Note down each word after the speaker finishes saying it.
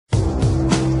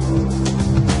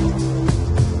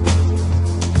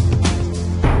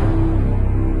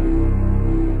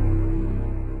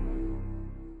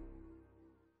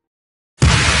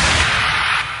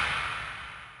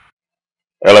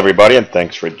everybody, and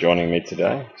thanks for joining me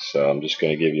today. So I'm just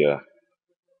going to give you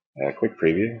a quick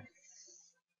preview.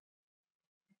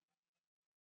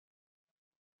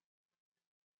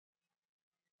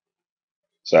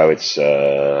 So it's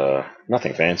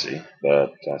nothing fancy,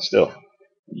 but still,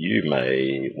 you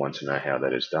may want to know how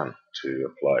that is done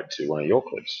to apply it to one of your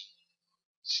clips.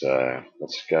 So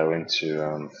let's go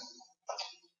into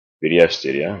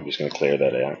VideoStudio. I'm just going to clear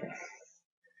that out.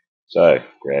 So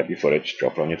grab your footage,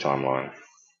 drop it on your timeline,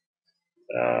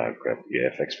 grab your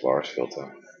FX Boris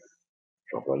filter,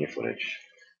 drop it on your footage,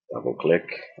 double click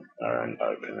and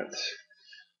open it.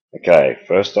 Okay,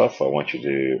 first off, I want you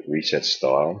to reset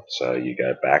style. So you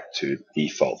go back to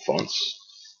default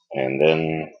fonts and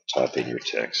then type in your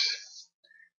text.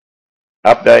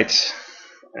 Update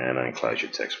and then close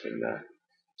your text window.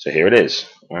 So here it is.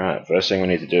 Alright, first thing we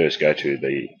need to do is go to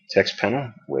the text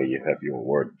panel where you have your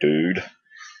word dude,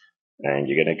 and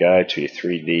you're going to go to your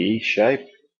 3D shape,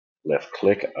 left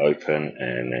click, open,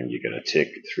 and then you're going to tick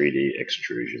 3D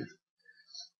extrusion.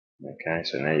 Okay,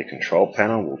 so now your control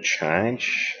panel will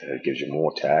change. It gives you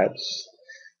more tabs.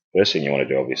 First thing you want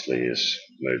to do obviously is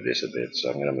move this a bit. So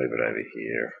I'm going to move it over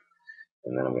here,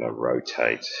 and then I'm going to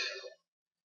rotate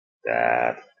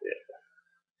that bit.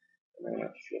 And I'm going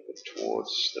to flip it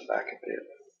towards the back a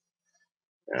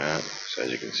bit. So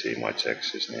as you can see, my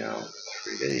text is now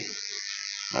 3D.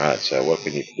 Alright, so what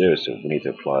we need to do is we need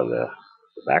to apply the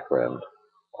background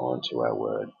onto our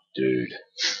word dude.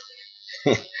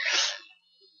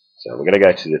 So we're going to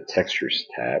go to the textures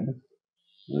tab,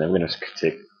 and then we're going to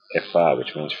tick FR,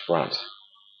 which means front.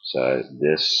 So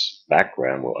this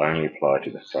background will only apply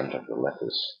to the front of the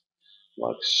letters,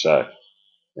 like so.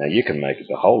 Now you can make it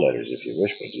the whole letters if you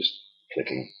wish by just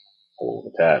clicking all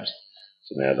the tabs.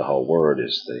 So now the whole word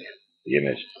is the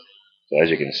image. So as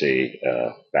you can see,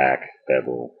 back,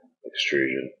 bevel,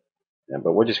 extrusion,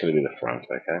 but we're just going to do the front,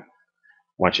 okay?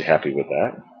 Once you're happy with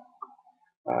that,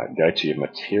 go to your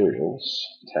materials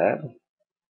tab,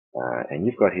 and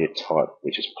you've got here type,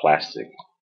 which is plastic.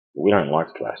 We don't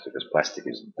like plastic because plastic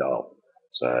is dull.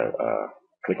 So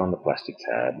click on the plastic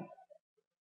tab,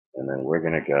 and then we're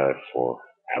going to go for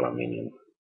aluminium.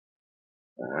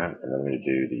 And then we're going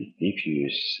to do the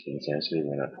diffuse intensity.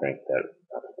 We're going to crank that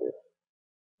up a bit.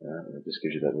 It just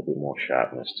gives you that little bit more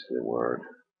sharpness to the word.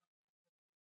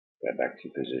 Go back to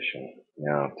your position.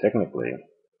 Now, technically,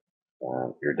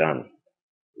 you're done.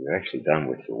 You're actually done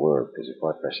with your word, because if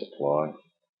I press apply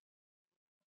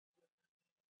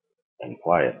and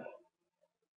play it,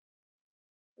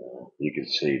 you can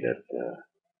see that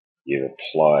you've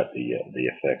applied the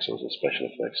effects or the special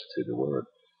effects to the word.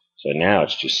 So now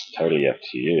it's just totally up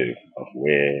to you of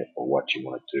where or what you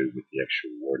want to do with the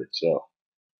actual word itself.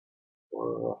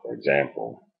 For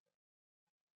example,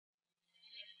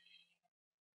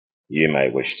 you may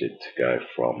wish it to go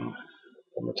from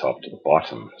the top to the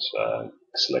bottom. So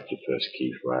select your first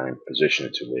keyframe, position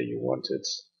it to where you want it,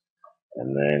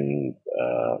 and then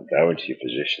go into your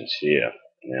positions here.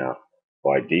 Now,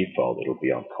 by default, it'll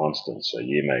be on constant, so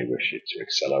you may wish it to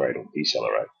accelerate or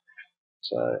decelerate.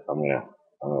 So I'm going to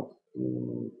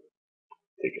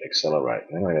click accelerate.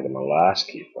 Then I go to my last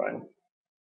keyframe,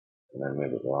 and then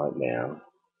move it right down.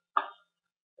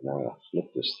 And I'm going to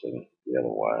flip this thing the other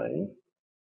way.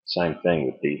 Same thing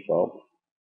with default.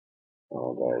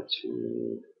 I'll go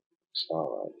to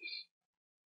accelerate.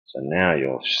 So now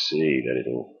you'll see that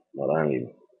it'll not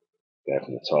only go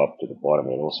from the top to the bottom,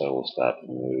 but it also will start to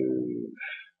move.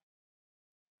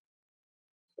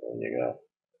 There you go.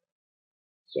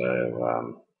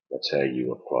 So that's how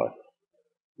you apply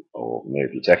or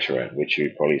move your texture around, which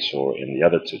you probably saw in the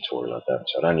other tutorial I've done.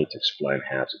 So I don't need to explain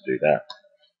how to do that.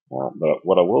 But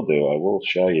what I will do, I will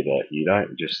show you that you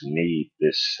don't just need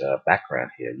this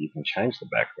background here. You can change the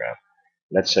background.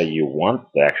 Let's say you want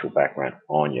the actual background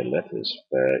on your letters,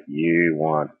 but you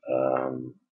want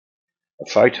a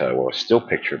photo or a still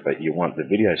picture, but you want the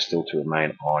video still to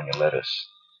remain on your letters.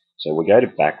 So we go to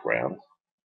background,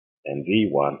 and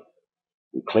V1,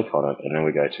 we click on it, and then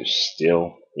we go to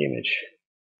still image.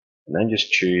 And then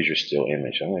just choose your still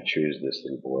image. I'm going to choose this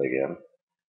little boy again.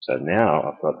 So now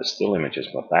I've got the still image as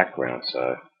my background,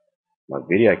 so my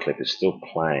video clip is still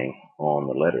playing on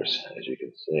the letters, as you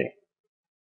can see.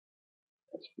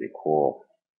 That's pretty cool.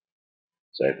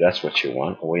 So if that's what you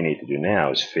want, all you need to do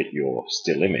now is fit your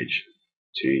still image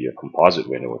to your composite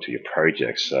window or to your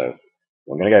project. So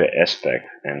we're going to go to aspect,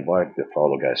 and by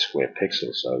default it'll go square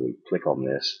pixels. So we click on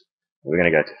this, and we're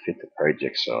going to go to fit the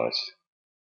project size.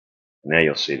 Now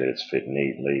you'll see that it's fit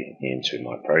neatly into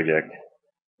my project.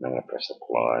 And I'm going to press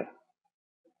apply.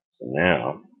 So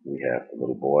now we have the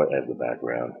little boy as the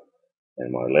background,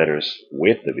 and my letters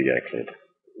with the video clip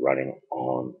running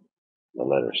on the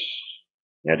letters.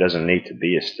 Now, it doesn't need to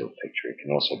be a still picture. It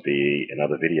can also be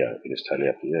another video. It is totally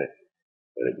up to you.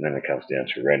 But then it comes down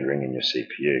to rendering in your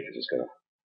CPU because it's going to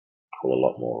pull a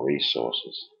lot more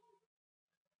resources.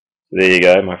 There you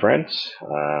go, my friends.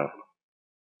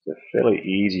 It's a fairly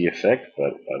easy effect,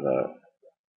 but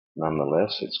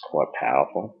nonetheless, it's quite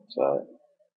powerful. So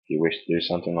if you wish to do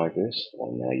something like this,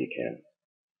 well, now you can.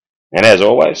 And as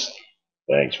always,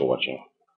 thanks for watching.